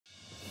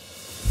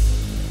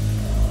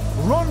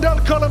Randal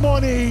Kolo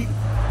Muani,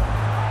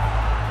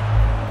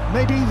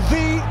 maybe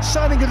the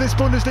signing of this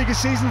Bundesliga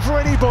season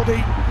for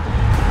anybody.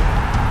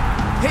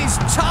 His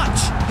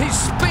touch, his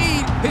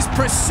speed, his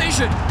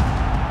precision.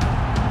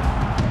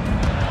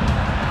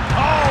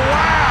 Oh,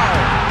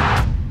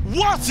 wow!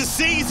 What a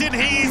season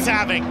he's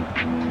having!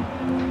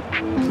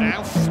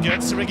 Now,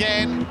 Götze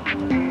again.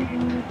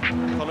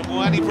 Kolo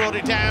Muani brought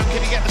it down.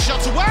 Can he get the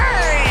shot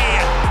away?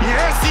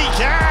 Yes,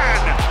 he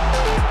can!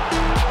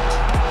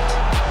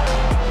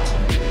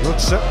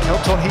 Götze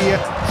helped on here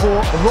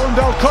for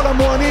Randal Kolo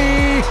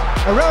Muani.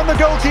 Around the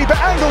goalkeeper,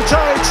 angle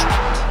tight.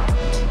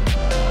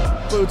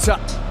 Buta.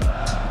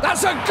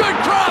 That's a good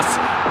cross!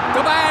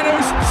 The man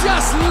who's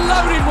just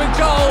loaded with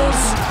goals,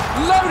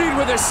 loaded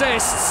with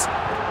assists.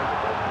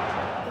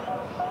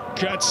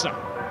 Götze.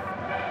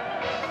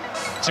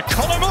 To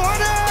Kolo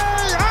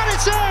Muani, and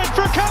it's in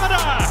for Canada!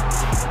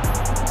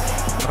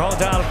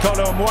 Randal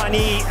Kolo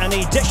Muani, and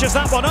he dishes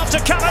that one off to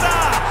Canada!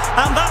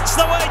 And that's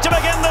the way to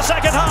begin the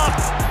second half!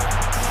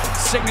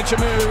 Signature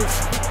move.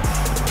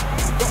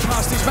 Got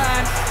past his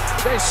man.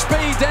 There's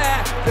speed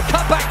there. The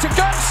cut back to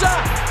Götze.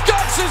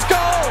 Götze's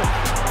goal!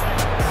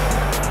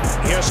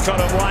 Here's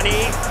Kolo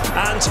Muani,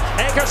 and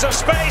acres of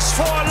space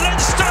for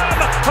Lindström,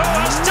 who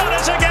has done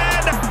it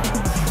again!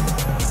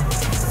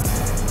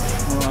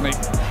 Muani.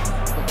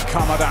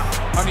 Kamada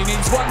only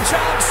needs one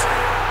chance.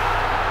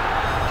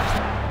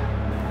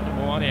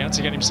 Muani had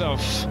to get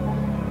himself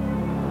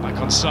back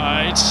on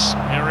side.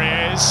 Here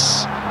he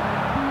is.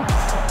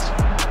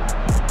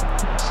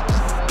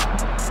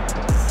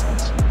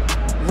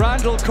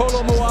 Randal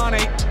Kolo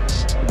Muani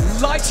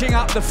lighting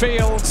up the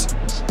field.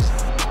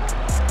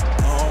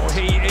 Oh,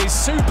 he is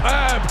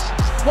superb.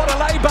 What a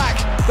layback.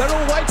 They're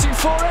all waiting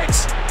for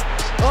it.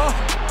 Oh.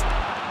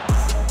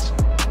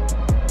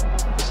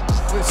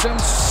 With some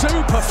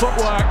super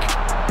footwork.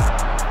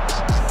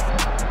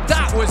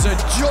 That was a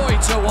joy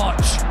to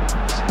watch.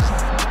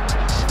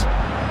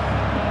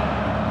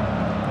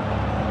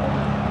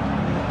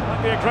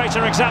 Might be a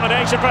greater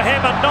examination for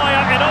him, and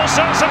Neuer in all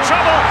sorts of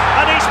trouble,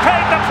 and he's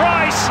paid the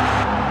price.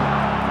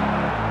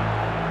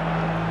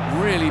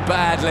 Really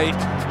badly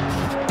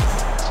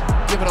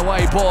given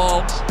away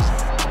ball.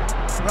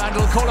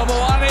 Randal Kolo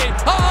Muani.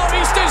 Oh,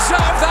 he's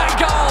deserved that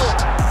goal.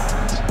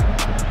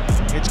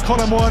 It's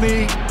Kolo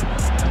Muani.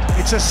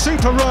 It's a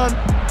super run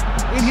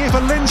in here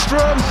for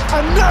Lindström.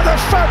 Another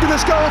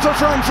fabulous goal for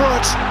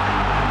Frankfurt.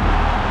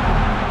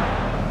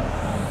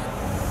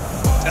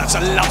 That's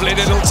a lovely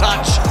little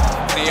touch.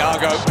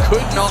 Iago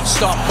could not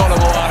stop Kolo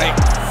Muani.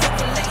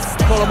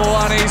 Kolo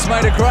Muani's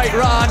made a great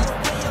run.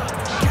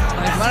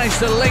 They've managed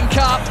to link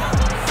up.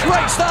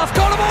 Great stuff,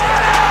 Kolo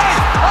Muani!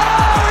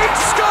 Oh, he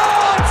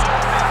scored!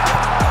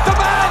 The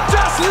man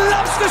just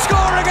loves to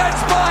score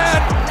against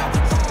Bayern.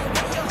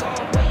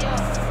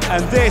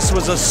 And this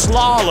was a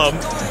slalom.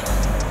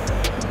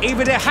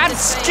 Even if it had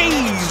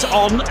skis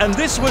on and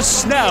this was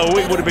snow,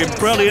 it would have been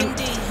brilliant.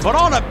 But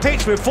on a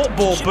pitch with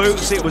football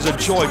boots, it was a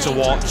joy to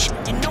watch.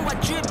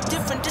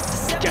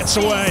 Gets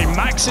away,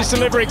 Max's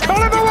delivery,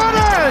 Kolo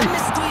Muani!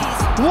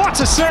 What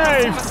a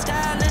save!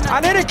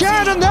 And in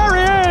again, and there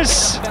he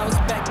is!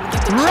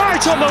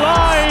 Right on the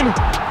line!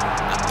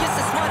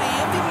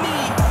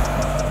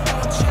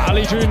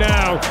 Ali through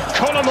now,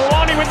 Kolo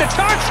Muani with the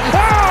touch!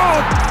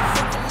 Oh!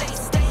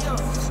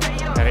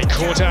 And he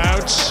caught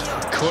out,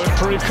 could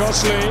prove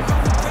costly.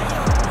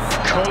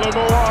 Kolo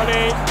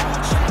Muani,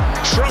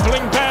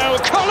 troubling bell,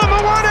 Kolo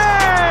Muani!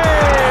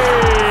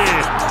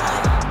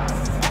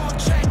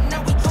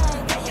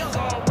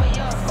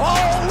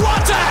 Oh,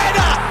 what a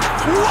header!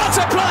 What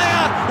a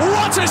player!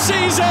 What a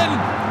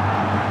season!